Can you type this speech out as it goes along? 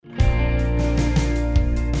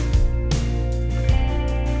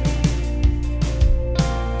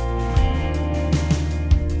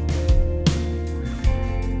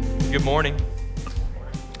Good morning.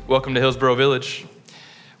 Welcome to Hillsboro Village.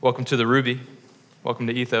 Welcome to the Ruby. Welcome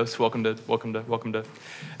to Ethos. Welcome to.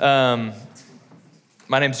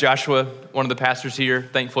 My name's Joshua, one of the pastors here.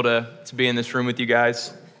 Thankful to be in this room with you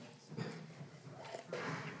guys.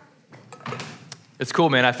 It's cool,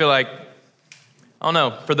 man. I feel like, I don't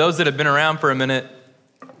know, for those that have been around for a minute,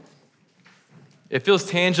 it feels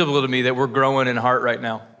tangible to me that we're growing in heart right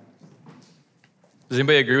now. Does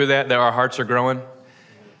anybody agree with that our hearts are growing?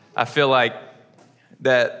 I feel like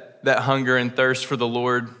that hunger and thirst for the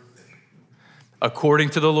Lord, according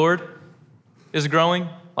to the Lord, is growing.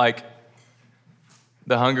 Like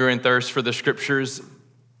the hunger and thirst for the scriptures,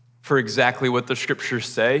 for exactly what the scriptures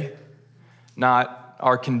say, not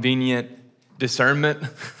our convenient discernment,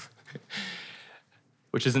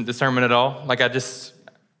 which isn't discernment at all. Like that's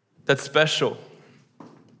special.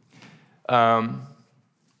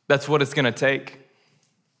 That's what it's gonna take.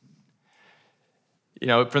 You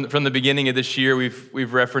know, from the beginning of this year,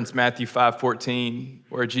 we've referenced Matthew 5:14,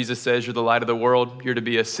 where Jesus says, "You're the light of the world. You're to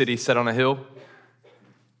be a city set on a hill."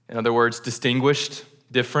 In other words, distinguished,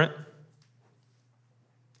 different.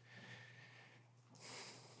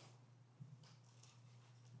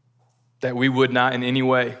 That we would not in any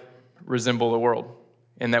way resemble the world,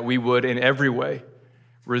 and that we would in every way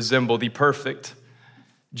resemble the perfect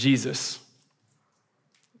Jesus.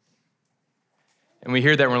 And we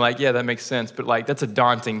hear that and we're like, yeah, that makes sense. But like, that's a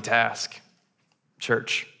daunting task,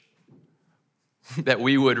 church. That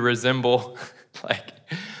we would resemble like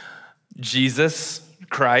Jesus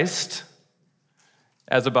Christ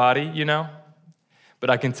as a body, you know?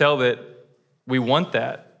 But I can tell that we want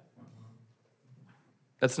that.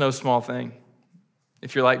 That's no small thing.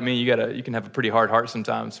 If you're like me, you can have a pretty hard heart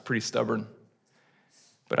sometimes, pretty stubborn.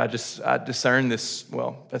 But I discern this,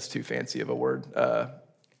 well, that's too fancy of a word.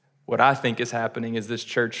 What I think is happening is this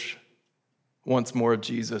church wants more of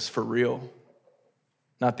Jesus for real.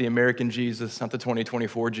 Not the American Jesus, not the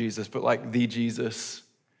 2024 Jesus, but like the Jesus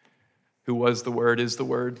who was the Word, is the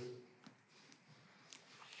Word.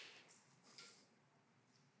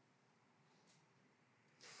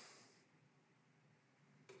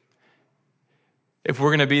 If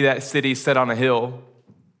we're gonna be that city set on a hill,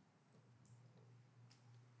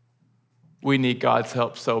 we need God's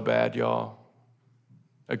help so bad, y'all.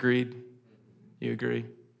 Agreed? You agree?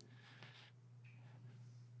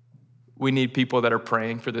 We need people that are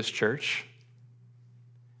praying for this church.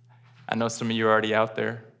 I know some of you are already out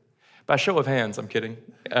there. By show of hands, I'm kidding.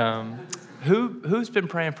 Who's been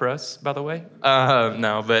praying for us, by the way?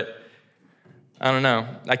 No, but I don't know.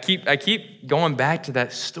 I keep going back to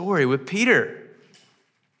that story with Peter,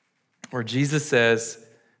 where Jesus says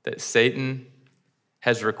that Satan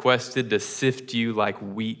has requested to sift you like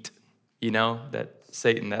wheat. You know, that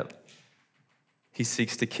Satan, that he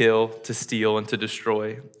seeks to kill, to steal, and to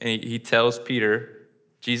destroy. And he tells Peter,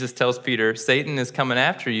 Jesus tells Peter, Satan is coming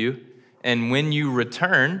after you, and when you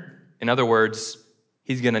return, in other words,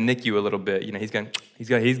 he's gonna nick you a little bit. You know, he's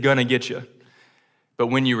gonna get you. But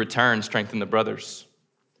when you return, strengthen the brothers.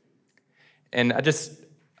 And I feel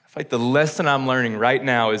like the lesson I'm learning right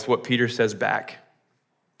now is what Peter says back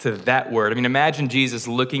to that word. I mean, imagine Jesus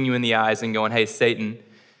looking you in the eyes and going, hey, Satan,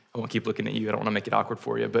 I won't keep looking at you. I don't want to make it awkward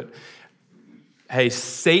for you. But, hey,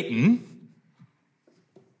 Satan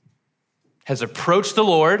has approached the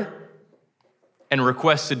Lord and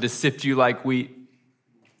requested to sift you like wheat.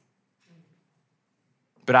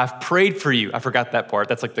 But I've prayed for you. I forgot that part.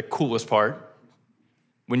 That's like the coolest part.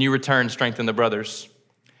 When you return, strengthen the brothers.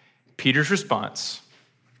 Peter's response,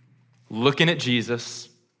 looking at Jesus,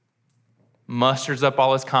 musters up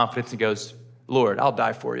all his confidence and goes, Lord, I'll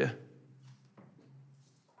die for you.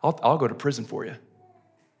 I'll go to prison for you.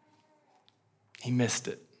 He missed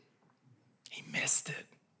it.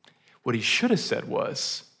 What he should have said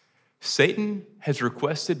was, Satan has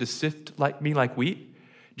requested to sift me like wheat.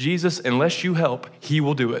 Jesus, unless you help, he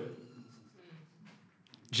will do it.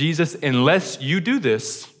 Jesus, unless you do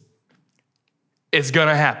this, it's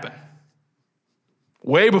gonna happen.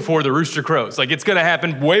 Way before the rooster crows. Like it's gonna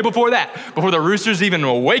happen way before that. Before the rooster's even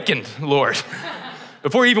awakened, Lord.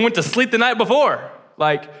 Before he even went to sleep the night before.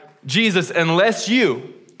 Like, Jesus, unless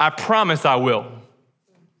you, I promise I will.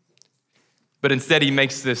 But instead he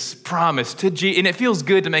makes this promise to Jesus, and it feels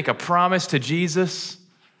good to make a promise to Jesus.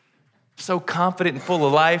 So confident and full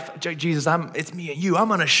of life. Jesus, it's me and you,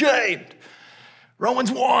 I'm unashamed.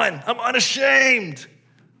 Romans 1, I'm unashamed.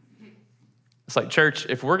 It's like, church,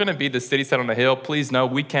 if we're gonna be the city set on a hill, please know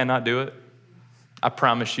we cannot do it. I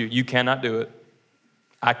promise you, you cannot do it.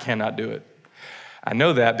 I cannot do it. I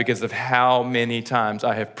know that because of how many times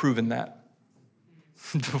I have proven that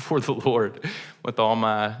before the Lord with all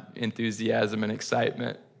my enthusiasm and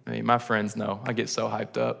excitement I mean, my friends know. I get so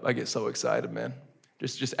hyped up. I get so excited, man.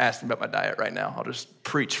 Just ask me about my diet right now. I'll just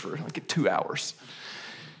preach for like 2 hours.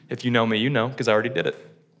 If you know me, you know, because I already did it.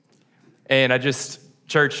 And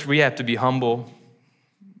church, we have to be humble.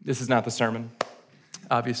 This is not the sermon,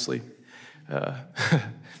 obviously.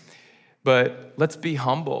 But let's be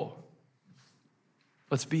humble.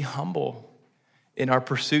 Let's be humble in our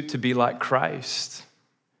pursuit to be like Christ.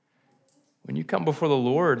 When you come before the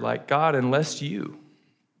Lord, like God, unless you,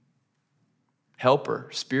 helper,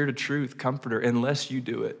 spirit of truth, comforter, unless you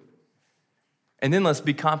do it. And then let's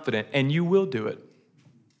be confident, and you will do it.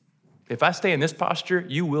 If I stay in this posture,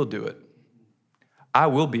 you will do it. I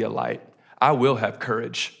will be a light. I will have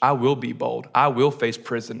courage. I will be bold. I will face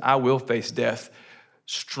prison. I will face death.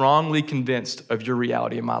 Strongly convinced of your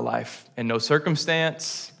reality in my life. And no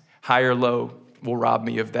circumstance, high or low, will rob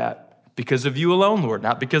me of that. Because of you alone, Lord,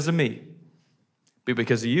 not because of me, but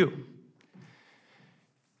because of you.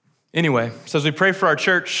 Anyway, so as we pray for our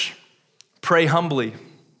church, pray humbly.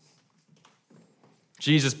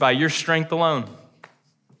 Jesus, by your strength alone.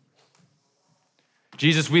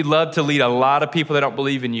 Jesus, we'd love to lead a lot of people that don't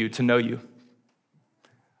believe in you to know you.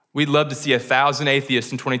 We'd love to see 1,000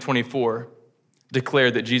 atheists in 2024 declare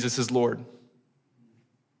that Jesus is Lord.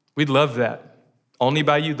 We'd love that. Only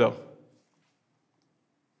by you, though.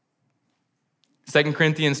 2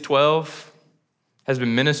 Corinthians 12 has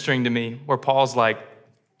been ministering to me where Paul's like,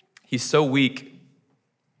 he's so weak.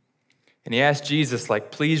 And he asked Jesus, like,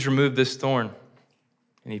 please remove this thorn.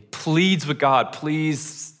 And he pleads with God,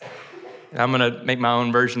 please. And I'm going to make my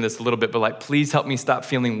own version of this a little bit, but like, please help me stop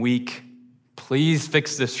feeling weak. Please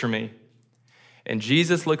fix this for me. And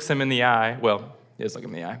Jesus looks him in the eye. Well, he doesn't look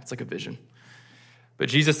him in the eye. It's like a vision. But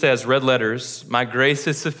Jesus says, red letters, my grace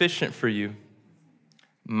is sufficient for you.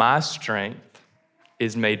 My strength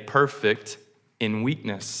is made perfect in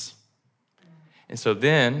weakness. And so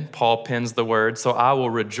then Paul pens the word, so I will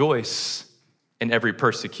rejoice in every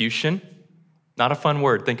persecution. Not a fun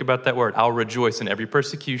word. Think about that word. I'll rejoice in every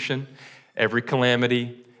persecution, every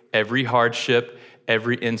calamity, every hardship,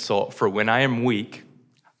 every insult. For when I am weak,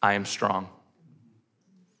 I am strong.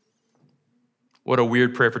 What a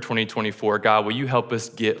weird prayer for 2024. God, will you help us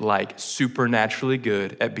get like supernaturally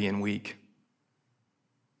good at being weak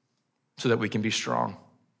so that we can be strong?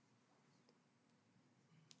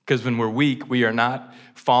 Because when we're weak, we are not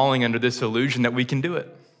falling under this illusion that we can do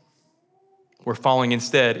it. We're falling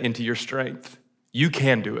instead into your strength. You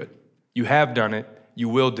can do it. You have done it. You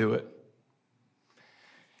will do it.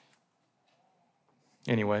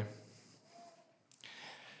 Anyway,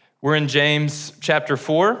 we're in James chapter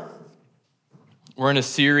 4. We're in a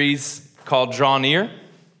series called Draw Near.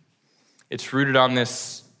 It's rooted on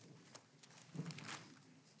this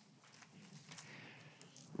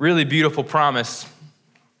really beautiful promise.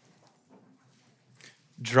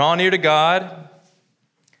 Draw near to God,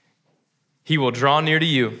 he will draw near to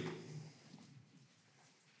you.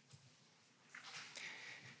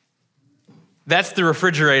 That's the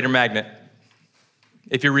refrigerator magnet,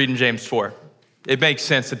 if you're reading James 4. It makes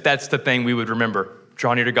sense that that's the thing we would remember.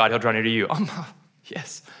 Draw near to God, he'll draw near to you. Oh,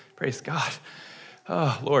 yes, praise God.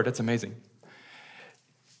 Oh, Lord, that's amazing.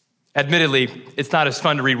 Admittedly, it's not as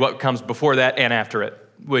fun to read what comes before that and after it,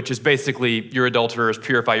 which is basically, you're adulterers,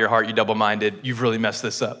 purify your heart, you double-minded, you've really messed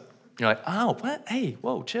this up. You're like, oh, what? Hey,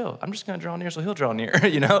 whoa, chill. I'm just going to draw near so he'll draw near,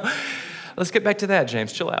 Let's get back to that,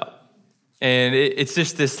 James, chill out. And it's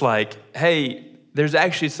just this like, hey, there's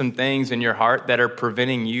actually some things in your heart that are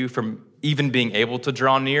preventing you from even being able to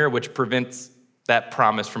draw near, which prevents that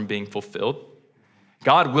promise from being fulfilled.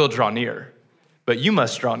 God will draw near, but you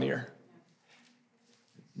must draw near.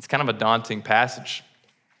 It's kind of a daunting passage.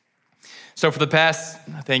 So for the past,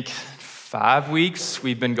 I think, 5 weeks,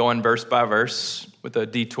 we've been going verse by verse with a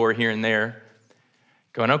detour here and there,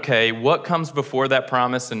 going, okay, what comes before that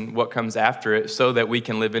promise and what comes after it so that we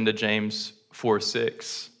can live into James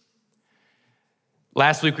 4:6.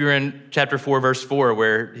 Last week we were in chapter 4, verse 4,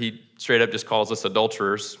 where he straight up just calls us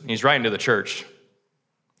adulterers. He's writing to the church.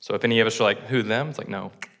 So if any of us are like, who, them? It's like,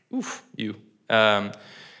 no, oof, you. And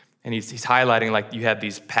he's highlighting like you have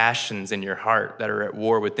these passions in your heart that are at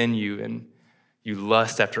war within you, and you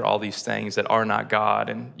lust after all these things that are not God,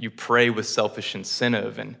 and you pray with selfish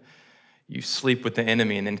incentive, and you sleep with the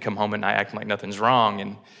enemy and then come home at night acting like nothing's wrong.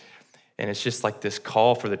 And it's just like this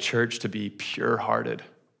call for the church to be pure-hearted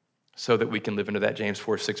so that we can live into that James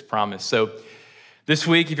 4:6 promise. So this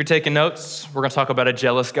week, if you're taking notes, we're going to talk about a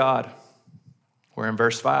jealous God. We're in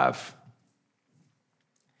verse 5.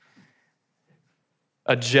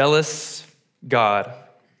 A jealous God.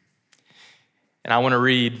 And I want to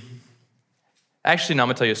read, actually, no, I'm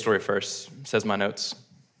going to tell you a story first, says my notes.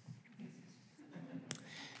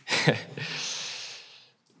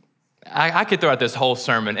 I could throw out this whole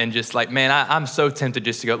sermon and just like, man, I'm so tempted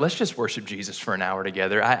just to go, let's just worship Jesus for an hour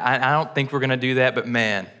together. I don't think we're going to do that, but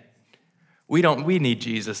man, we need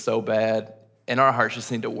Jesus so bad, and our hearts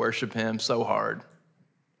just need to worship him so hard.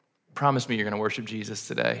 Promise me you're going to worship Jesus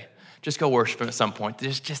today. Just go worship him at some point.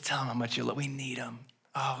 Just tell him how much you love. We need him.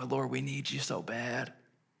 Oh, Lord, we need you so bad.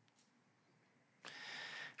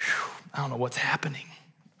 Whew, I don't know what's happening.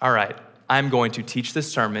 All right, I'm going to teach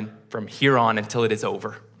this sermon from here on until it is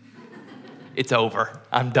over. It's over.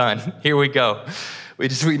 I'm done. Here we go. We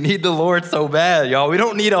need the Lord so bad, y'all. We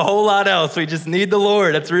don't need a whole lot else. We just need the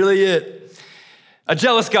Lord. That's really it. A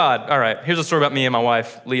jealous God. All right, here's a story about me and my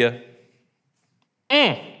wife, Leah.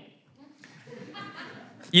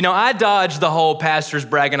 You know, I dodge the whole pastors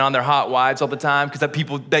bragging on their hot wives all the time because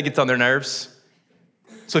that gets on their nerves.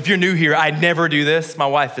 So if you're new here, I never do this. My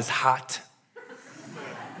wife is hot.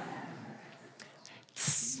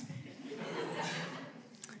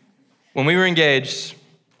 When we were engaged,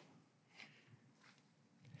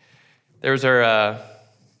 there was an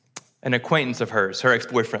acquaintance of hers, her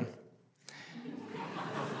ex-boyfriend.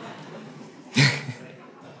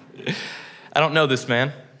 I don't know this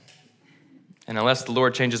man. And unless the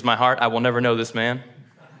Lord changes my heart, I will never know this man,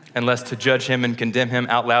 unless to judge him and condemn him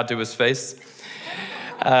out loud to his face.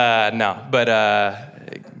 No, but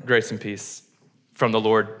grace and peace from the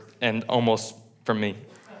Lord and almost from me.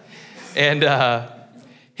 And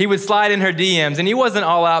he would slide in her DMs, and he wasn't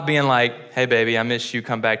all out being like, hey, baby, I miss you,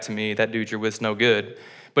 come back to me. That dude you're with's no good.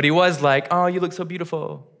 But he was like, oh, you look so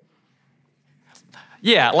beautiful.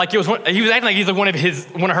 Yeah, like he was acting like he's like one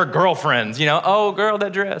of her girlfriends, you know? Oh, girl,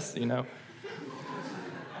 that dress, you know?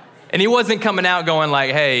 And he wasn't coming out going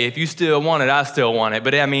like, hey, if you still want it, I still want it.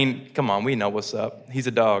 But I mean, come on, we know what's up. He's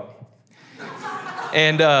a dog.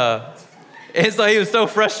 And so he was so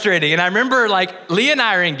frustrating. And I remember like Leah and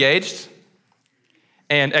I are engaged.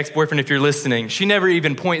 And ex-boyfriend, if you're listening, she never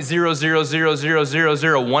even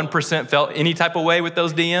 0.0000001% felt any type of way with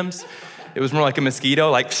those DMs. It was more like a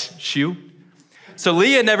mosquito, like shoo. So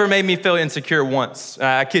Leah never made me feel insecure once.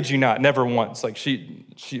 I kid you not, never once. Like she,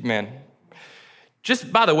 man.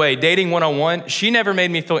 Just by the way, dating 101, she never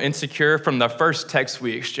made me feel insecure from the first text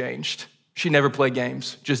we exchanged. She never played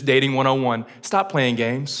games, just dating 101. Stop playing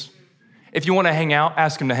games. If you want to hang out,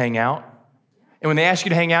 ask them to hang out. And when they ask you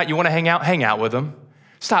to hang out, you want to hang out with them.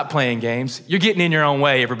 Stop playing games. You're getting in your own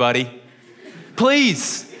way, everybody.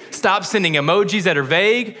 Please, stop sending emojis that are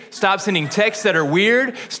vague. Stop sending texts that are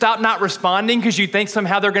weird. Stop not responding because you think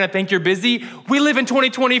somehow they're going to think you're busy. We live in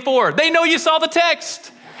 2024. They know you saw the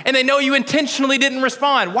text. And they know you intentionally didn't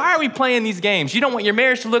respond. Why are we playing these games? You don't want your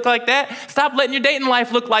marriage to look like that? Stop letting your dating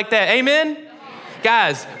life look like that. Amen?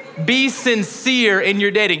 Guys, be sincere in your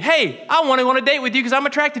dating. Hey, I want to go on a date with you because I'm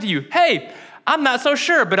attracted to you. Hey, I'm not so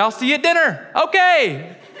sure, but I'll see you at dinner.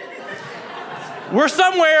 Okay. We're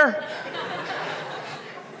somewhere.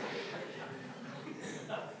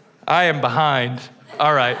 I am behind.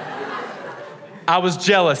 All right. I was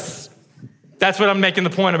jealous. That's what I'm making the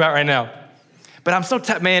point about right now. But I'm so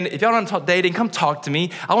man, if y'all don't talk dating, come talk to me.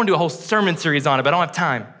 I want to do a whole sermon series on it, but I don't have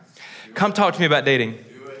time. Come talk to me about dating.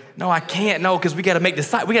 No, I can't. No, because we got to make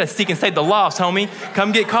disciples. We got to seek and save the lost, homie.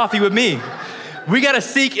 Come get coffee with me. We got to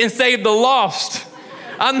seek and save the lost.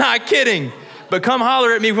 I'm not kidding. But come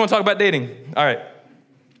holler at me if we want to talk about dating. All right.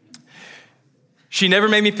 She never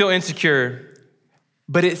made me feel insecure,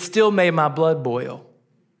 but it still made my blood boil.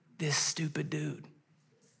 This stupid dude.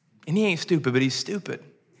 And he ain't stupid, but he's stupid.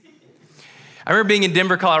 I remember being in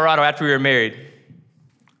Denver, Colorado after we were married.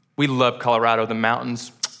 We loved Colorado, the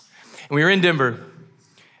mountains. And we were in Denver.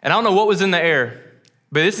 And I don't know what was in the air,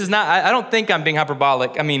 but this is not, I don't think I'm being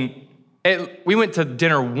hyperbolic. I mean, we went to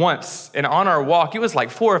dinner once, and on our walk, it was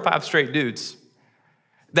like 4 or 5 straight dudes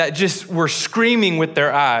that just were screaming with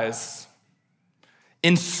their eyes,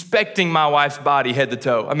 inspecting my wife's body head to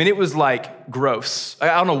toe. I mean, it was like gross. I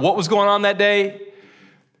don't know what was going on that day,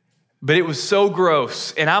 but it was so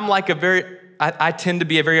gross. And I'm like I tend to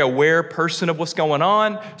be a very aware person of what's going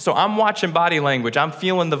on. So I'm watching body language. I'm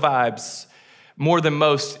feeling the vibes more than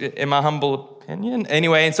most, in my humble opinion.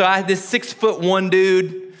 Anyway, and so I had this 6'1"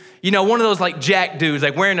 dude, you know, one of those like jack dudes,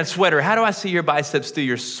 like wearing a sweater. How do I see your biceps through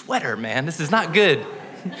your sweater, man? This is not good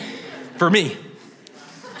for me.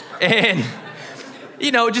 And,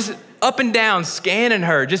 you know, just up and down, scanning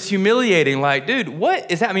her, just humiliating. Like, dude,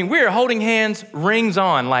 what is that? I mean, we're holding hands, rings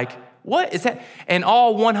on, like, what is that? And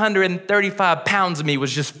all 135 pounds of me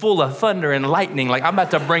was just full of thunder and lightning. Like, I'm about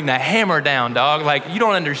to bring the hammer down, dog. Like, you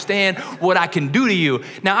don't understand what I can do to you.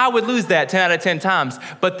 Now, I would lose that 10 out of 10 times,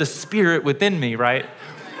 but the spirit within me, right?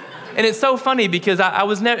 And it's so funny because I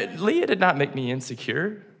was never, Leah did not make me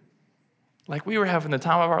insecure. Like we were having the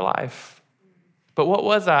time of our life. But what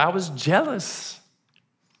was I? I was jealous.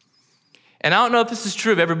 And I don't know if this is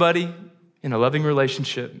true of everybody in a loving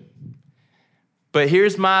relationship. But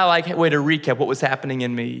here's my way to recap what was happening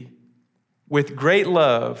in me. With great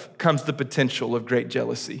love comes the potential of great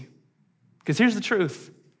jealousy. Because here's the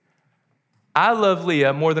truth. I love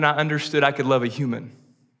Leah more than I understood I could love a human.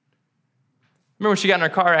 Remember when she got in her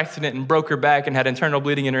car accident and broke her back and had internal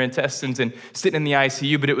bleeding in her intestines and sitting in the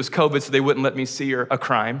ICU, but it was COVID, so they wouldn't let me see her, a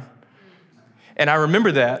crime. And I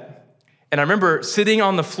remember that. And I remember sitting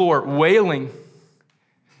on the floor wailing.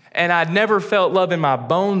 And I'd never felt love in my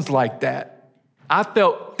bones like that. I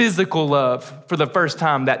felt physical love for the first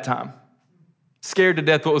time that time. Scared to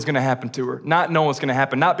death what was going to happen to her, not knowing what's going to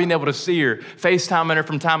happen, not being able to see her, FaceTiming her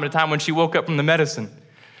from time to time when she woke up from the medicine.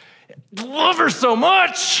 Love her so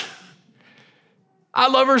much. I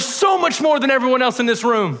love her so much more than everyone else in this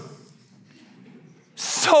room.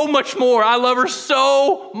 So much more. I love her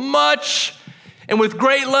so much. And with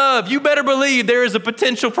great love, you better believe there is a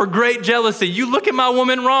potential for great jealousy. You look at my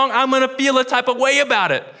woman wrong, I'm going to feel a type of way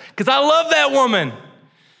about it because I love that woman.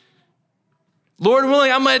 Lord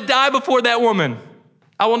willing, I'm going to die before that woman.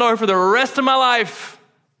 I will know her for the rest of my life.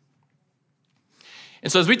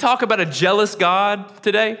 And so as we talk about a jealous God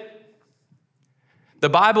today, the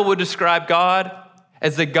Bible would describe God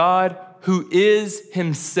as the God who is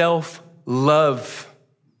himself love.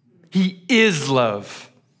 He is love.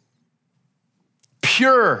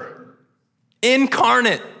 Pure,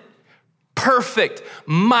 incarnate, perfect,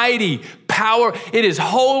 mighty, power. It is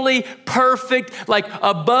holy, perfect, like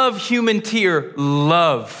above human tier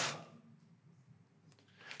love.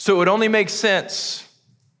 So it would only make sense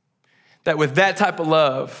that with that type of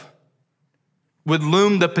love would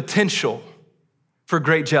loom the potential for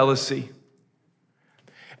great jealousy.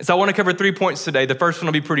 And so I want to cover 3 points today. The first one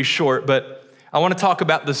will be pretty short, but I want to talk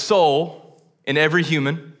about the soul in every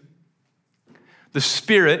human, the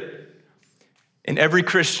spirit in every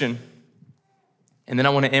Christian, and then I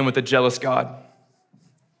want to end with a jealous God.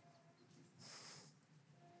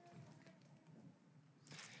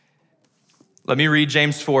 Let me read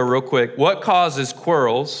James 4 real quick. What causes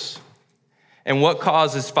quarrels and what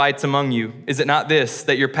causes fights among you? Is it not this,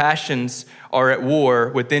 that your passions are at war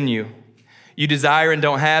within you? You desire and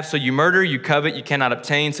don't have, so you murder. You covet, you cannot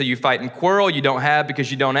obtain, so you fight and quarrel. You don't have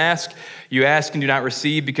because you don't ask. You ask and do not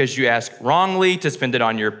receive because you ask wrongly to spend it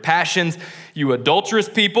on your passions. You adulterous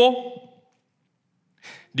people.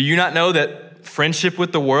 Do you not know that friendship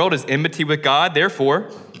with the world is enmity with God?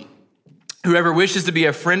 Therefore, whoever wishes to be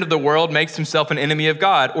a friend of the world makes himself an enemy of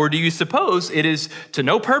God. Or do you suppose it is to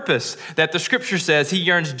no purpose that the scripture says he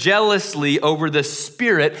yearns jealously over the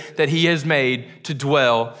spirit that he has made to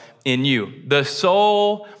dwell in you? The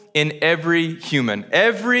soul in every human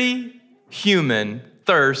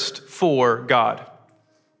thirsts for God.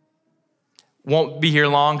 Won't be here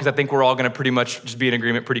long because I think we're all going to pretty much just be in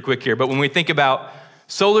agreement pretty quick here. But when we think about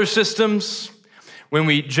solar systems, when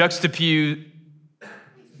we juxtapose,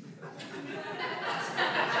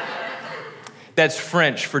 that's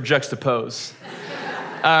French for juxtapose.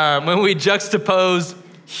 When we juxtapose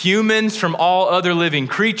humans from all other living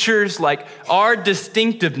creatures, like our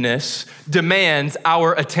distinctiveness demands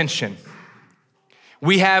our attention.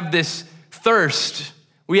 We have this thirst.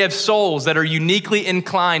 We have souls that are uniquely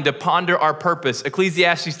inclined to ponder our purpose.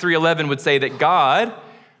 Ecclesiastes 3:11 would say that God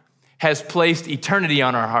has placed eternity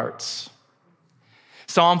on our hearts.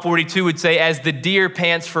 Psalm 42 would say, as the deer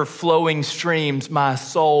pants for flowing streams, my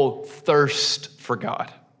soul thirsts for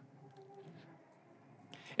God.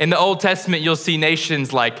 In the Old Testament, you'll see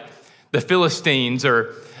nations like the Philistines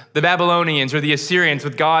or the Babylonians or the Assyrians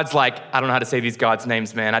with gods like, I don't know how to say these gods'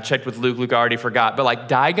 names, man. I checked with Luke. Luke already forgot. But like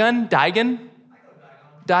Dagon,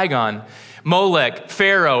 Molech,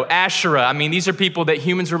 Pharaoh, Asherah. I mean, these are people that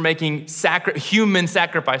humans were making human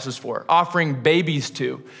sacrifices for, offering babies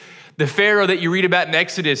to. The Pharaoh that you read about in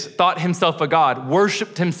Exodus thought himself a god,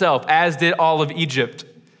 worshiped himself, as did all of Egypt.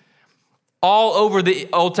 All over the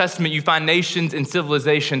Old Testament, you find nations and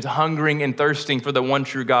civilizations hungering and thirsting for the one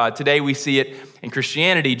true God. Today, we see it in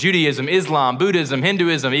Christianity, Judaism, Islam, Buddhism,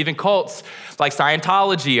 Hinduism, even cults like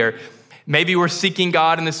Scientology, or maybe we're seeking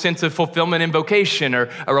God in the sense of fulfillment and vocation, or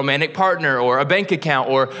a romantic partner, or a bank account,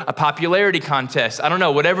 or a popularity contest. I don't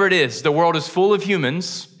know, whatever it is, the world is full of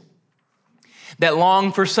humans that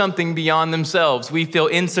long for something beyond themselves. We feel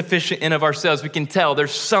insufficient in of ourselves. We can tell there's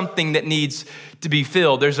something that needs to be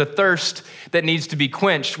filled. There's a thirst that needs to be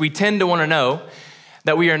quenched. We tend to want to know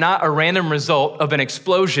that we are not a random result of an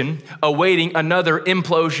explosion awaiting another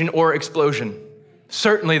implosion or explosion.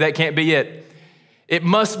 Certainly that can't be it. It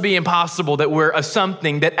must be impossible that we're a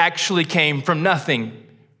something that actually came from nothing.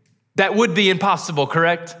 That would be impossible,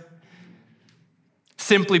 correct?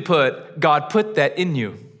 Simply put, God put that in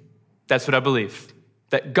you. That's what I believe.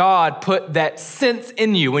 That God put that sense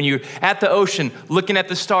in you when you're at the ocean, looking at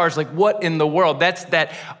the stars, like, what in the world? That's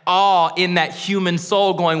that awe in that human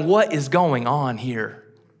soul going, what is going on here?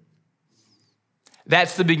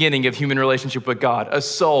 That's the beginning of human relationship with God, a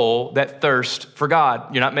soul that thirsts for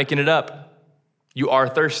God. You're not making it up. You are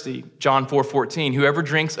thirsty. John 4:14, whoever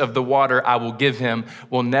drinks of the water I will give him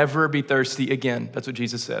will never be thirsty again. That's what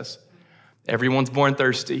Jesus says. Everyone's born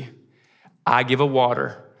thirsty. I give a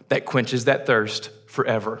water that quenches that thirst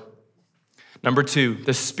forever. Number 2,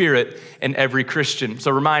 the Spirit in every Christian.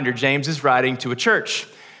 So reminder, James is writing to a church,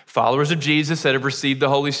 followers of Jesus that have received the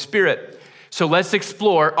Holy Spirit. So let's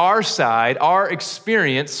explore our side, our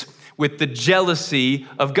experience with the jealousy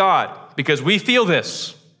of God, because we feel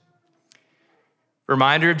this.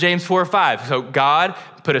 Reminder of James 4:5. So God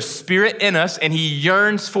put a spirit in us and he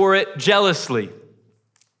yearns for it jealously.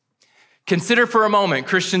 Consider for a moment,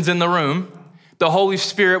 Christians in the room, the Holy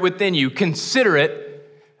Spirit within you. Consider it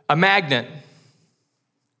a magnet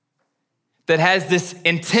that has this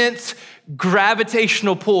intense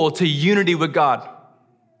gravitational pull to unity with God.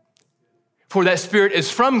 For that spirit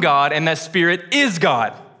is from God and that spirit is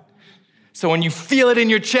God. So when you feel it in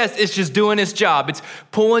your chest, it's just doing its job. It's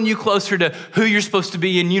pulling you closer to who you're supposed to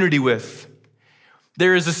be in unity with.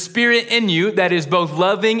 There is a spirit in you that is both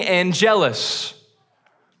loving and jealous.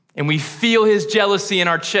 And we feel his jealousy in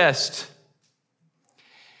our chest.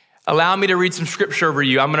 Allow me to read some scripture over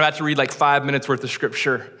you. I'm about to read like 5 minutes worth of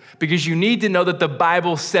scripture because you need to know that the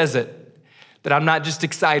Bible says it, that I'm not just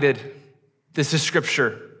excited. This is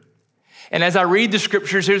scripture. And as I read the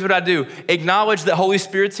scriptures, here's what I do. Acknowledge that Holy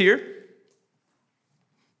Spirit's here.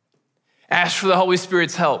 Ask for the Holy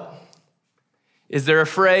Spirit's help. Is there a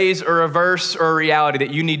phrase or a verse or a reality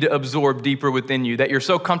that you need to absorb deeper within you, that you're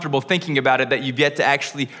so comfortable thinking about it that you've yet to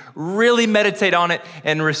actually really meditate on it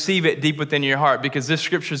and receive it deep within your heart? Because this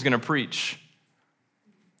scripture is going to preach.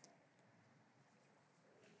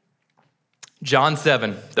 John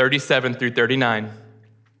 7:37 through 39.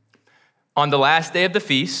 On the last day of the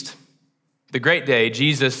feast, the great day,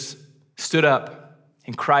 Jesus stood up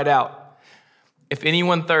and cried out, if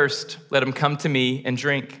anyone thirsts, let him come to me and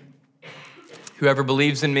drink. Whoever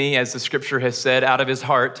believes in me, as the scripture has said, out of his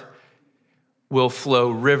heart will flow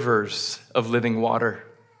rivers of living water.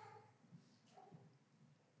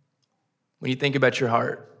 When you think about your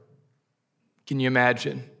heart, can you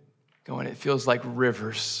imagine going, it feels like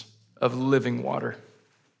rivers of living water.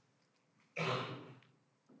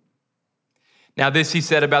 Now this he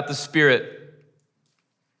said about the Spirit,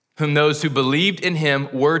 whom those who believed in him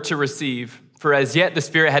were to receive. For as yet the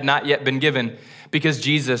Spirit had not yet been given, because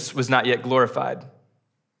Jesus was not yet glorified.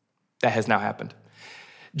 That has now happened.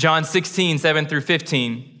 John 16:7 through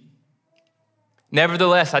 15.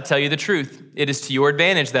 Nevertheless, I tell you the truth. It is to your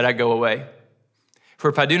advantage that I go away. For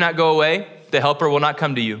if I do not go away, the Helper will not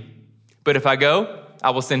come to you. But if I go, I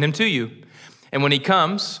will send him to you. And when he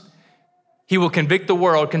comes, he will convict the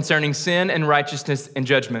world concerning sin and righteousness and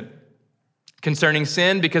judgment. Concerning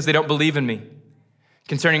sin, because they don't believe in me.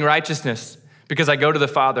 Concerning righteousness, because I go to the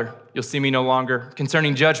Father, you'll see me no longer.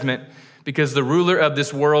 Concerning judgment, because the ruler of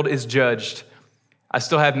this world is judged. I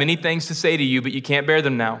still have many things to say to you, but you can't bear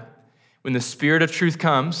them now. When the Spirit of truth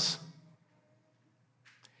comes,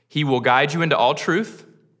 he will guide you into all truth,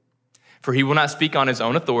 for he will not speak on his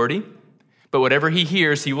own authority, but whatever he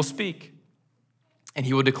hears, he will speak. And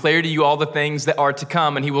he will declare to you all the things that are to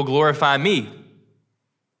come, and he will glorify me.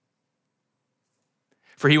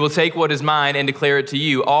 For he will take what is mine and declare it to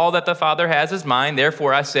you. All that the Father has is mine.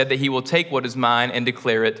 Therefore, I said that he will take what is mine and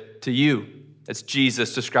declare it to you. That's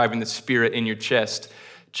Jesus describing the Spirit in your chest,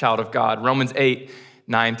 child of God. Romans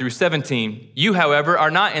 8:9 through 17. You, however,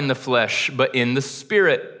 are not in the flesh, but in the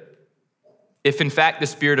Spirit. If in fact the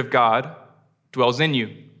Spirit of God dwells in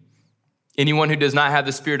you. Anyone who does not have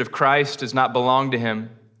the Spirit of Christ does not belong to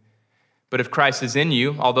him. But if Christ is in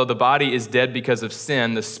you, although the body is dead because of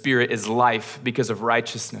sin, the Spirit is life because of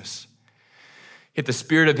righteousness. If the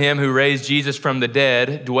Spirit of him who raised Jesus from the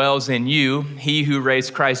dead dwells in you, he who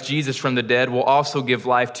raised Christ Jesus from the dead will also give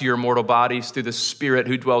life to your mortal bodies through the Spirit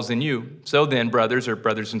who dwells in you. So then, brothers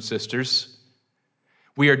and sisters,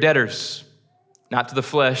 we are debtors, not to the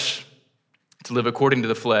flesh, to live according to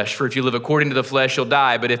the flesh. For if you live according to the flesh, you'll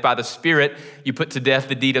die. But if by the Spirit you put to death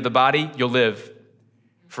the deed of the body, you'll live.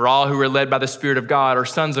 For all who are led by the Spirit of God are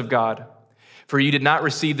sons of God. For you did not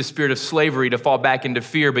receive the spirit of slavery to fall back into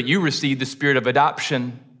fear, but you received the spirit of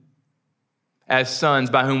adoption as sons,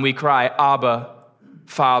 by whom we cry, Abba,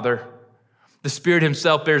 Father. The Spirit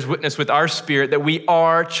himself bears witness with our spirit that we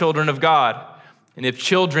are children of God. And if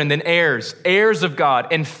children, then heirs, heirs of God,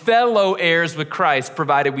 and fellow heirs with Christ,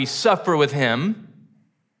 provided we suffer with him.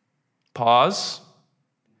 Pause.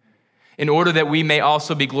 In order that we may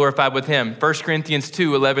also be glorified with him. 1 Corinthians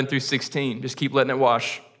 2, 11 through 16. Just keep letting it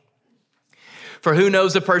wash. For who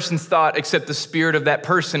knows a person's thought except the spirit of that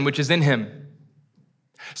person which is in him?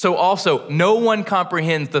 So also, no one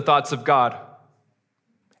comprehends the thoughts of God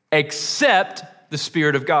except the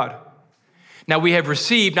Spirit of God. Now we have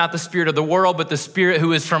received not the spirit of the world, but the Spirit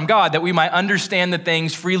who is from God, that we might understand the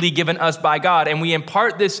things freely given us by God. And we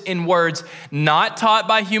impart this in words not taught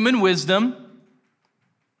by human wisdom,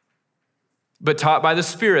 but taught by the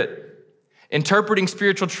Spirit, interpreting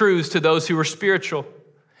spiritual truths to those who are spiritual.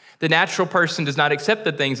 The natural person does not accept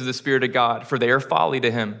the things of the Spirit of God, for they are folly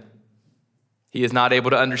to him. He is not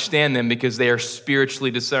able to understand them because they are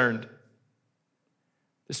spiritually discerned.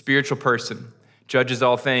 The spiritual person judges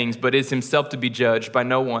all things, but is himself to be judged by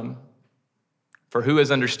no one. For who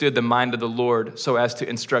has understood the mind of the Lord so as to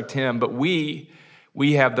instruct him? But we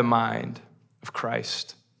have the mind of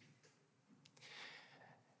Christ.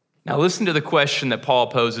 Now listen to the question that Paul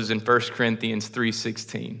poses in 1 Corinthians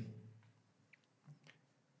 3:16.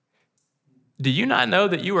 Do you not know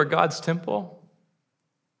that you are God's temple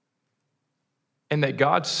and that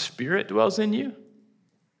God's Spirit dwells in you?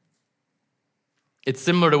 It's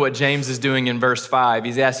similar to what James is doing in verse 5.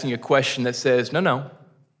 He's asking a question that says, no,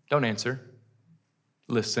 don't answer.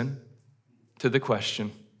 Listen to the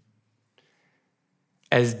question.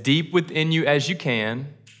 As deep within you as you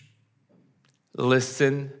can,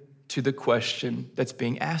 listen to the question that's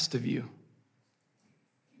being asked of you.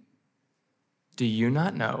 Do you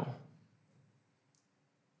not know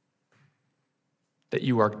that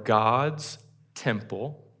you are God's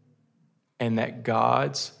temple and that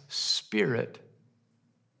God's Spirit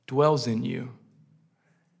dwells in you?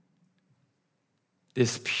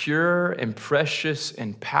 This pure and precious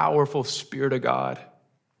and powerful Spirit of God.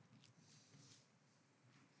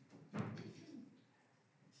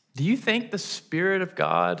 Do you think the Spirit of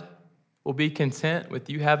God will be content with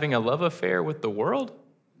you having a love affair with the world?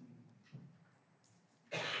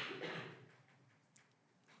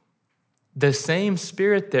 The same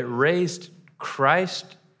Spirit that raised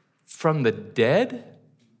Christ from the dead?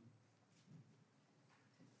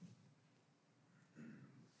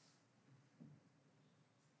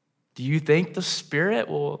 Do you think the Spirit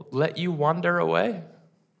will let you wander away?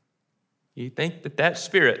 You think that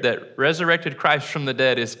Spirit that resurrected Christ from the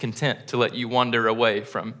dead is content to let you wander away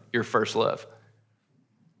from your first love?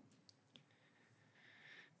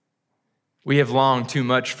 We have longed too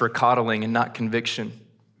much for coddling and not conviction.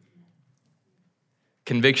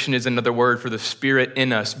 Conviction is another word for the Spirit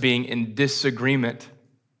in us being in disagreement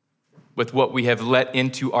with what we have let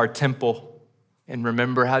into our temple. And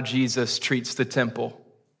remember how Jesus treats the temple: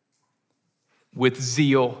 with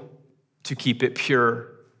zeal to keep it pure.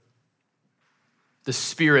 The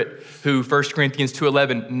Spirit who, 1 Corinthians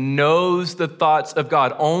 2:11, knows the thoughts of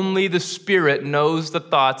God. Only the Spirit knows the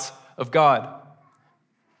thoughts of God,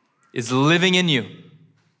 is living in you.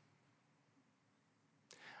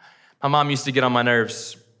 My mom used to get on my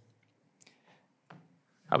nerves.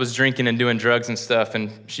 I was drinking and doing drugs and stuff,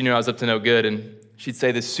 and she knew I was up to no good, and she'd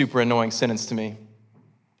say this super annoying sentence to me.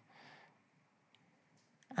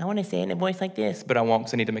 I want to say it in a voice like this, but I won't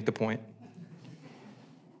because I need to make the point.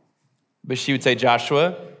 But she would say,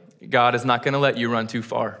 Joshua, God is not going to let you run too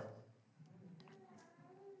far.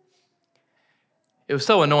 It was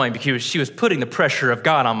so annoying because she was putting the pressure of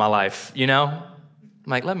God on my life, you know? I'm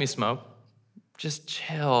like, let me smoke. Just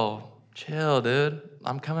chill, dude.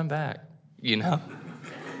 I'm coming back, you know?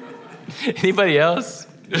 Anybody else?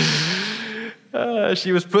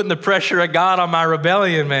 She was putting the pressure of God on my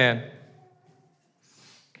rebellion, man.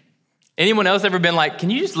 Anyone else ever been like, can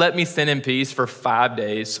you just let me sin in peace for 5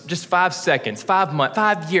 days? Just 5 seconds, 5 months,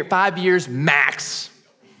 5 years max.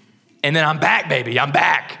 And then I'm back, baby, I'm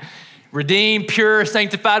back. Redeemed, pure,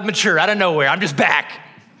 sanctified, mature, out of nowhere, I'm just back.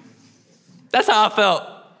 That's how I felt.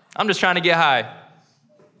 I'm just trying to get high.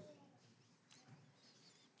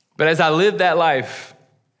 But as I lived that life,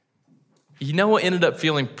 you know what ended up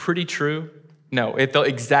feeling pretty true? No, it felt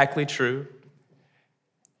exactly true.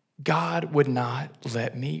 God would not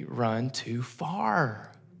let me run too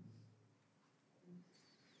far.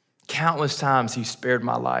 Countless times he spared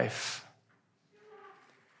my life.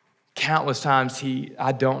 Countless times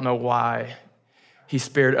I don't know why, he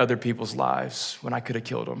spared other people's lives when I could have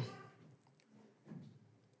killed them.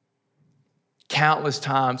 Countless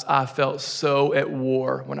times I felt so at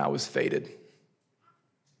war when I was fated.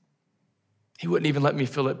 He wouldn't even let me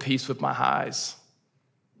feel at peace with my highs.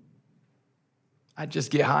 I'd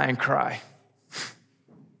just get high and cry.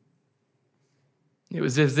 It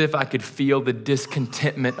was as if I could feel the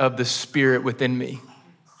discontentment of the Spirit within me.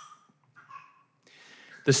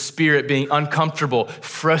 The Spirit being uncomfortable,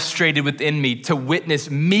 frustrated within me to witness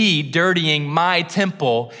me dirtying my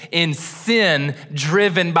temple in sin,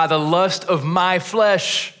 driven by the lust of my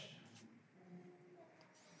flesh.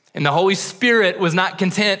 And the Holy Spirit was not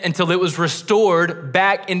content until it was restored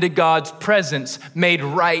back into God's presence, made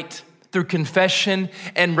right through confession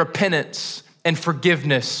and repentance and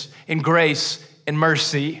forgiveness and grace and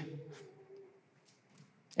mercy.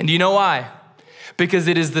 And do you know why? Because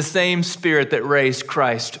it is the same Spirit that raised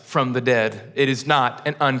Christ from the dead. It is not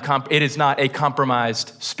a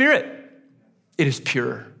compromised spirit. It is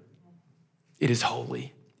pure. It is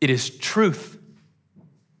holy. It is truth.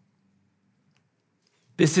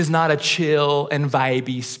 This is not a chill and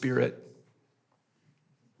vibey spirit.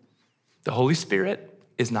 The Holy Spirit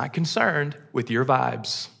is not concerned with your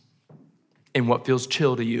vibes and what feels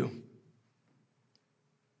chill to you.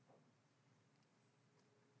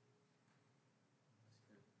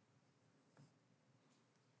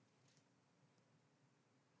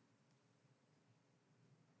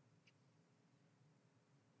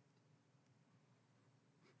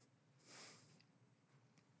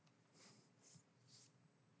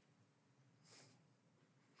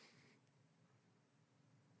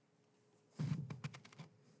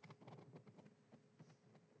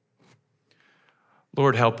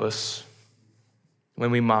 Lord, help us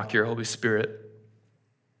when we mock your Holy Spirit.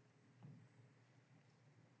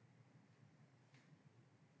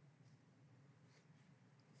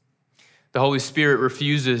 The Holy Spirit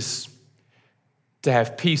refuses to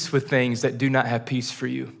have peace with things that do not have peace for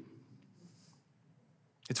you.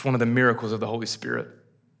 It's one of the miracles of the Holy Spirit.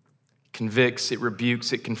 It convicts, it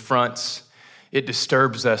rebukes, it confronts, it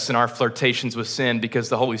disturbs us in our flirtations with sin because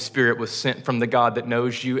the Holy Spirit was sent from the God that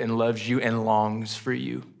knows you and loves you and longs for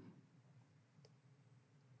you.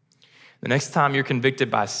 The next time you're convicted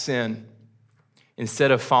by sin,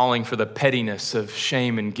 instead of falling for the pettiness of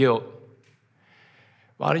shame and guilt,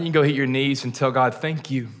 why don't you go hit your knees and tell God, thank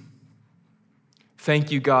you.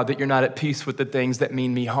 Thank you, God, that you're not at peace with the things that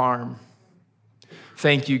mean me harm.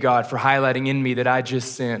 Thank you, God, for highlighting in me that I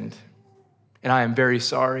just sinned, and I am very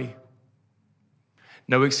sorry.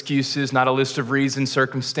 No excuses, not a list of reasons,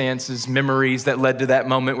 circumstances, memories that led to that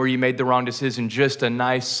moment where you made the wrong decision. Just a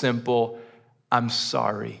nice, simple, I'm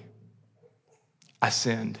sorry. I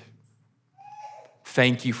sinned.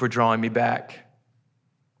 Thank you for drawing me back.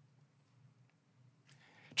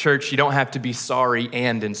 Church, you don't have to be sorry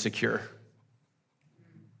and insecure.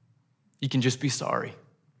 You can just be sorry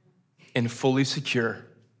and fully secure.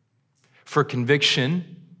 For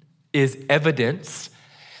conviction is evidence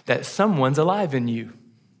that someone's alive in you.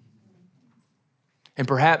 And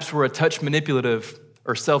perhaps we're a touch manipulative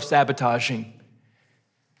or self-sabotaging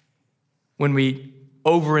when we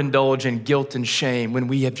overindulge in guilt and shame, when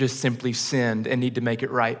we have just simply sinned and need to make it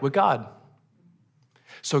right with God.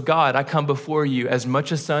 So God, I come before you as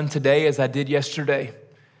much a son today as I did yesterday.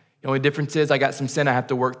 The only difference is I got some sin I have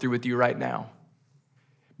to work through with you right now.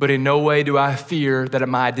 But in no way do I fear that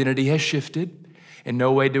my identity has shifted. In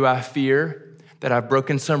no way do I fear that I've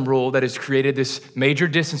broken some rule that has created this major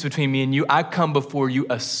distance between me and you. I come before you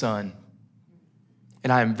a son,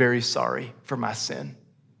 and I am very sorry for my sin.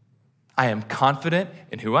 I am confident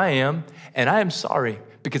in who I am, and I am sorry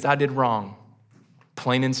because I did wrong,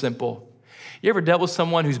 plain and simple. You ever dealt with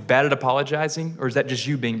someone who's bad at apologizing, or is that just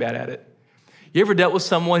you being bad at it? You ever dealt with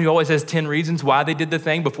someone who always has 10 reasons why they did the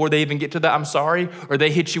thing before they even get to the I'm sorry? Or they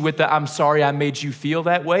hit you with the I'm sorry I made you feel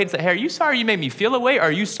that way? It's like, hey, are you sorry you made me feel a way? Or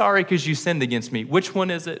are you sorry because you sinned against me? Which one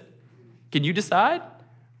is it? Can you decide?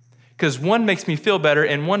 Because one makes me feel better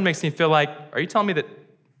and one makes me feel like, are you telling me that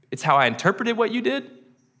it's how I interpreted what you did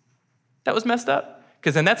that was messed up?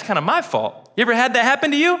 Because then that's kind of my fault. You ever had that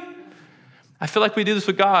happen to you? I feel like we do this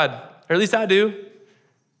with God, or at least I do.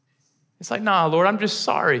 It's like, nah, Lord, I'm just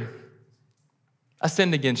sorry. I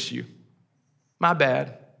sinned against you. My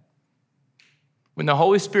bad. When the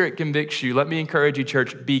Holy Spirit convicts you, let me encourage you,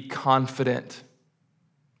 church, be confident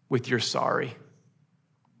with your sorry.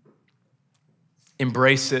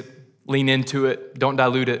 Embrace it. Lean into it. Don't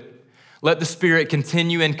dilute it. Let the Spirit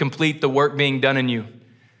continue and complete the work being done in you.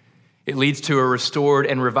 It leads to a restored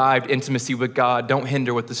and revived intimacy with God. Don't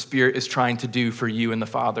hinder what the Spirit is trying to do for you and the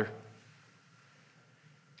Father.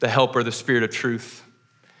 The Helper, the Spirit of truth.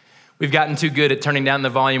 We've gotten too good at turning down the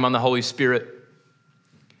volume on the Holy Spirit.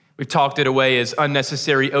 We've talked it away as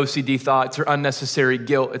unnecessary OCD thoughts or unnecessary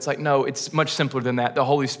guilt. It's like, no, it's much simpler than that. The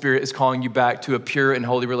Holy Spirit is calling you back to a pure and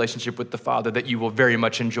holy relationship with the Father that you will very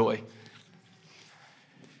much enjoy.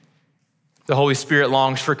 The Holy Spirit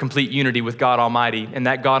longs for complete unity with God Almighty, and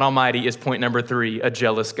that God Almighty is point number 3, a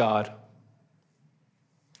jealous God.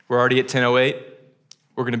 We're already at 10:08.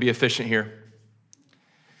 We're going to be efficient here.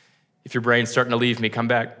 If your brain's starting to leave me, come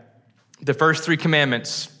back. The first 3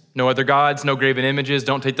 commandments, no other gods, no graven images,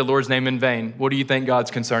 don't take the Lord's name in vain. What do you think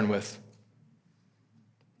God's concerned with?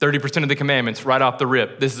 30% of the commandments right off the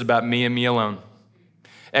rip. This is about me and me alone.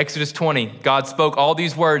 Exodus 20, God spoke all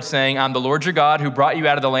these words saying, I'm the Lord your God who brought you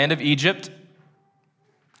out of the land of Egypt.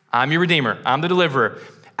 I'm your Redeemer. I'm the deliverer.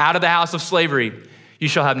 Out of the house of slavery. You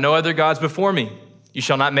shall have no other gods before me. You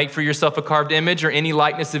shall not make for yourself a carved image or any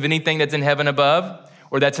likeness of anything that's in heaven above,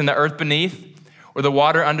 or that's in the earth beneath, or the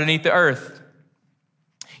water underneath the earth.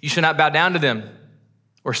 You shall not bow down to them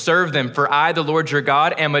or serve them, for I, the Lord your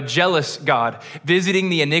God, am a jealous God, visiting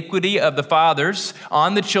the iniquity of the fathers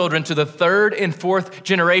on the children to the 3rd and 4th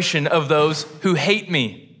generation of those who hate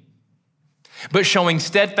me, but showing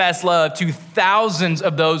steadfast love to thousands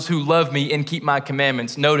of those who love me and keep my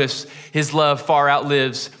commandments. Notice his love far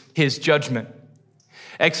outlives his judgment.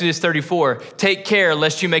 Exodus 34, take care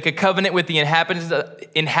lest you make a covenant with the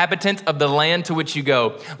inhabitants of the land to which you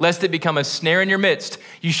go, lest it become a snare in your midst.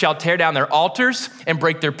 You shall tear down their altars and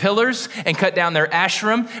break their pillars and cut down their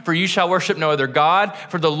Asherim, for you shall worship no other God.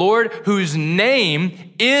 For the Lord, whose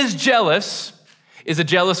name is jealous, is a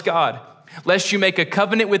jealous God. Lest you make a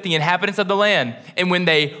covenant with the inhabitants of the land. And when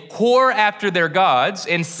they whore after their gods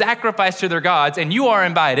and sacrifice to their gods, and you are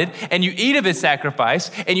invited, and you eat of his sacrifice,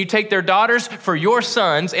 and you take their daughters for your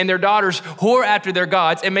sons, and their daughters whore after their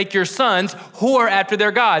gods, and make your sons whore after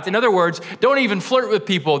their gods. In other words, don't even flirt with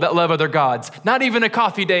people that love other gods, not even a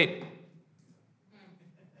coffee date.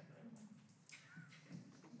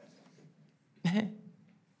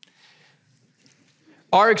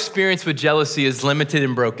 Our experience with jealousy is limited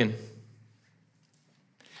and broken.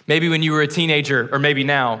 Maybe when you were a teenager, or maybe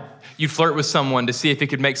now, you flirt with someone to see if it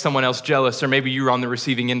could make someone else jealous, or maybe you were on the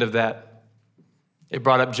receiving end of that. It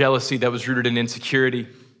brought up jealousy that was rooted in insecurity.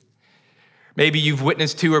 Maybe you've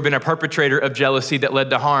witnessed to or been a perpetrator of jealousy that led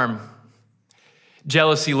to harm.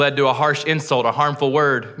 Jealousy led to a harsh insult, a harmful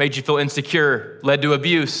word, made you feel insecure, led to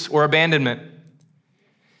abuse or abandonment.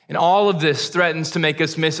 And all of this threatens to make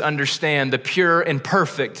us misunderstand the pure and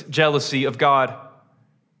perfect jealousy of God.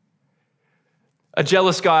 A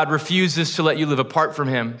jealous God refuses to let you live apart from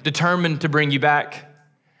him, determined to bring you back.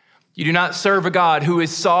 You do not serve a God who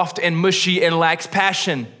is soft and mushy and lacks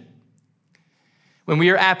passion. When we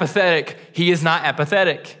are apathetic, he is not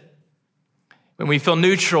apathetic. When we feel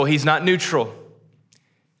neutral, he's not neutral.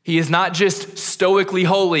 He is not just stoically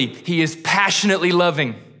holy, he is passionately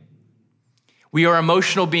loving. We are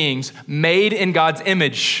emotional beings made in God's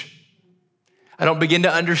image. I don't begin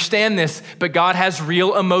to understand this, but God has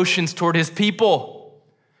real emotions toward his people.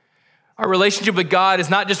 Our relationship with God is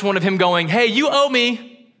not just one of him going, hey, you owe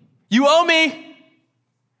me. You owe me.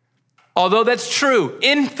 Although that's true,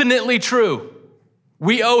 infinitely true.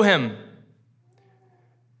 We owe him.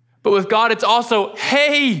 But with God, it's also,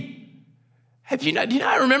 hey, do you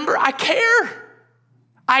not remember? I care.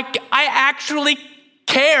 I actually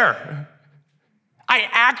care. I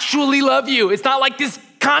actually love you. It's not like this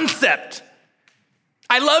concept.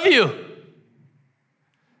 I love you.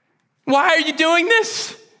 Why are you doing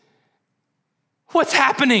this? What's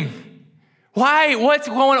happening? What's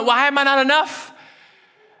going on? Why am I not enough?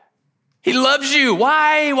 He loves you.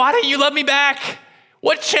 Why don't you love me back?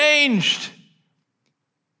 What changed?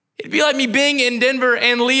 It'd be like me being in Denver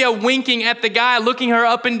and Leah winking at the guy, looking her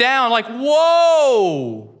up and down like,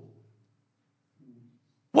 whoa.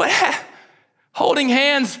 What? Holding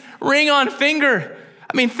hands, ring on finger.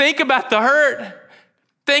 I mean, think about the hurt.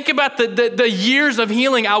 Think about the years of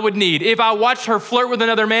healing I would need if I watched her flirt with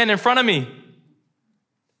another man in front of me.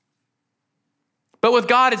 But with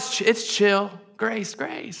God, it's chill.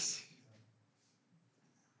 Grace.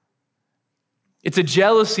 It's a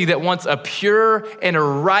jealousy that wants a pure and a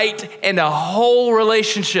right and a whole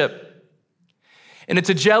relationship. And it's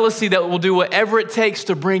a jealousy that will do whatever it takes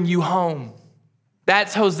to bring you home.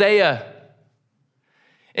 That's Hosea.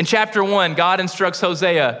 In chapter 1, God instructs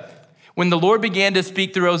Hosea. When the Lord began to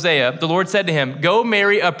speak through Hosea, the Lord said to him, go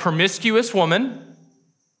marry a promiscuous woman.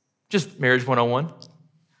 Just marriage 101.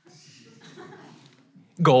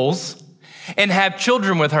 Goals. And have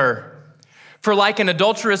children with her. For like an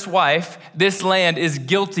adulterous wife, this land is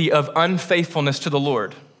guilty of unfaithfulness to the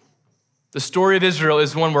Lord. The story of Israel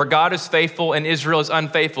is one where God is faithful and Israel is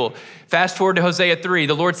unfaithful. Fast forward to Hosea 3.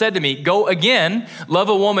 The Lord said to me, go again, love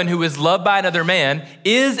a woman who is loved by another man,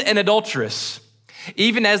 is an adulteress.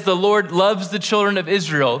 Even as the Lord loves the children of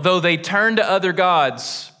Israel, though they turn to other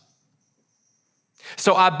gods.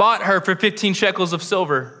 So I bought her for 15 shekels of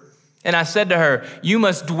silver And I said to her, you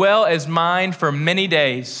must dwell as mine for many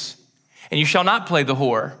days, and you shall not play the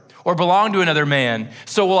whore or belong to another man.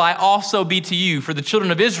 So will I also be to you. For the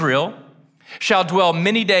children of Israel shall dwell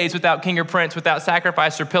many days without king or prince, without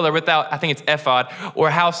sacrifice or pillar, without, I think it's ephod, or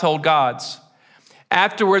household gods.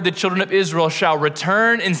 Afterward, the children of Israel shall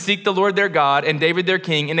return and seek the Lord their God and David their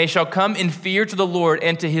king, and they shall come in fear to the Lord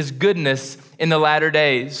and to his goodness in the latter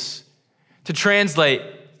days. To translate,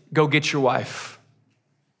 go get your wife.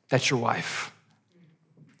 That's your wife.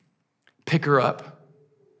 Pick her up.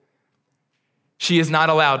 She is not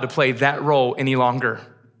allowed to play that role any longer.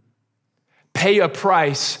 Pay a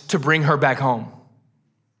price to bring her back home.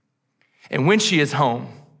 And when she is home,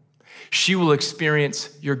 she will experience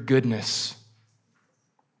your goodness.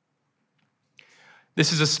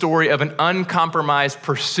 This is a story of an uncompromised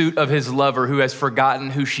pursuit of his lover who has forgotten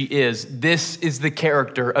who she is. This is the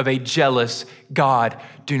character of a jealous God.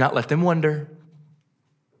 Do not let them wonder.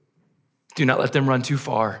 Do not let them run too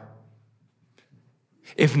far.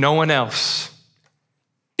 If no one else,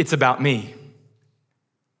 it's about me.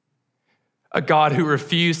 A God who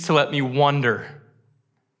refused to let me wander,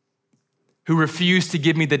 who refused to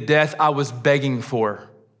give me the death I was begging for,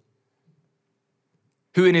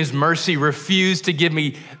 who in his mercy refused to give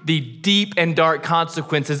me the deep and dark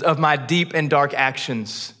consequences of my deep and dark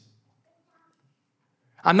actions.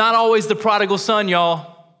 I'm not always the prodigal son, y'all,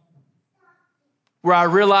 where I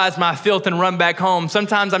realize my filth and run back home.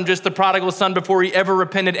 Sometimes I'm just the prodigal son before he ever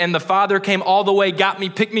repented, and the father came all the way, got me,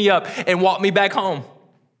 picked me up, and walked me back home.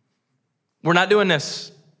 We're not doing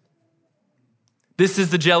this. This is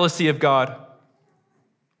the jealousy of God.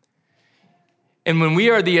 And when we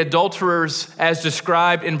are the adulterers as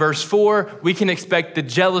described in verse 4, we can expect the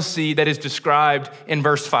jealousy that is described in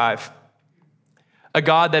verse 5. A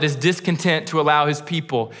God that is discontent to allow his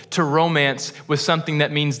people to romance with something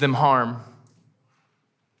that means them harm.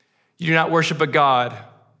 You do not worship a God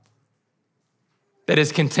that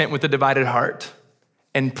is content with a divided heart,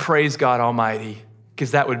 and praise God Almighty,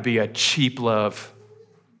 because that would be a cheap love.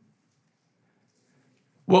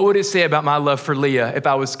 What would it say about my love for Leah if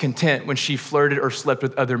I was content when she flirted or slept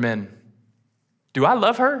with other men? Do I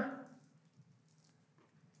love her?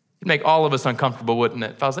 It'd make all of us uncomfortable, wouldn't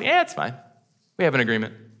it? If I was like, yeah, it's fine. We have an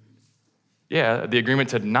agreement. Yeah, the agreement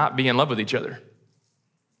to not be in love with each other.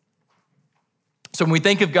 So when we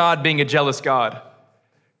think of God being a jealous God,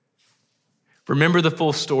 remember the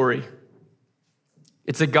full story.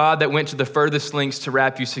 It's a God that went to the furthest lengths to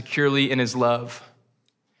wrap you securely in his love.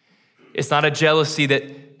 It's not a jealousy that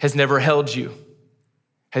has never held you,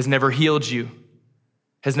 has never healed you,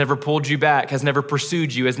 has never pulled you back, has never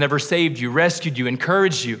pursued you, has never saved you, rescued you,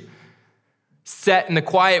 encouraged you, sat in the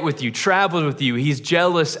quiet with you, traveled with you. He's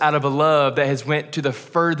jealous out of a love that has went to the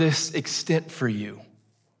furthest extent for you.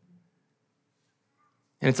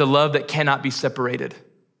 And it's a love that cannot be separated.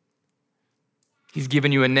 He's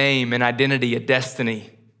given you a name, an identity, a destiny.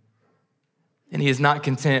 And he is not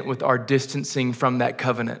content with our distancing from that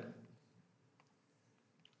covenant.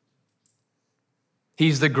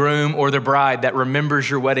 He's the groom or the bride that remembers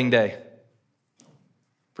your wedding day,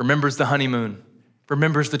 remembers the honeymoon,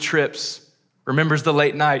 remembers the trips, remembers the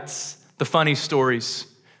late nights, the funny stories,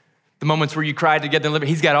 the moments where you cried together.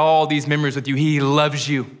 He's got all these memories with you. He loves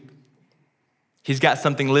you. He's got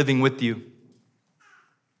something living with you.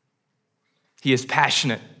 He is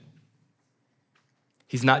passionate.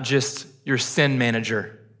 He's not just your sin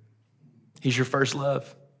manager. He's your first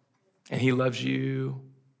love, and he loves you,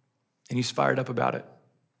 and he's fired up about it.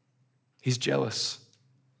 He's jealous.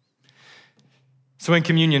 So in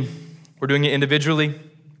communion, we're doing it individually.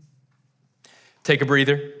 Take a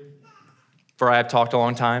breather, for I have talked a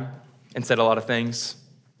long time and said a lot of things.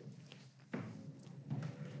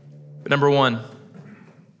 But number one,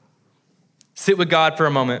 sit with God for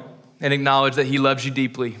a moment and acknowledge that he loves you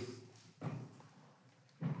deeply.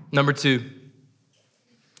 Number two,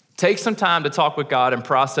 take some time to talk with God and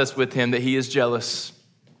process with him that he is jealous.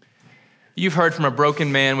 You've heard from a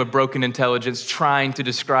broken man with broken intelligence trying to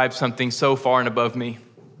describe something so far and above me.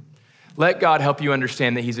 Let God help you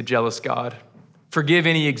understand that he's a jealous God. Forgive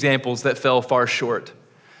any examples that fell far short,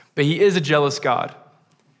 but he is a jealous God.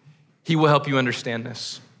 He will help you understand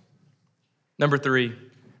this. Number three,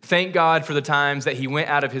 thank God for the times that he went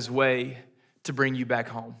out of his way to bring you back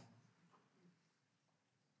home.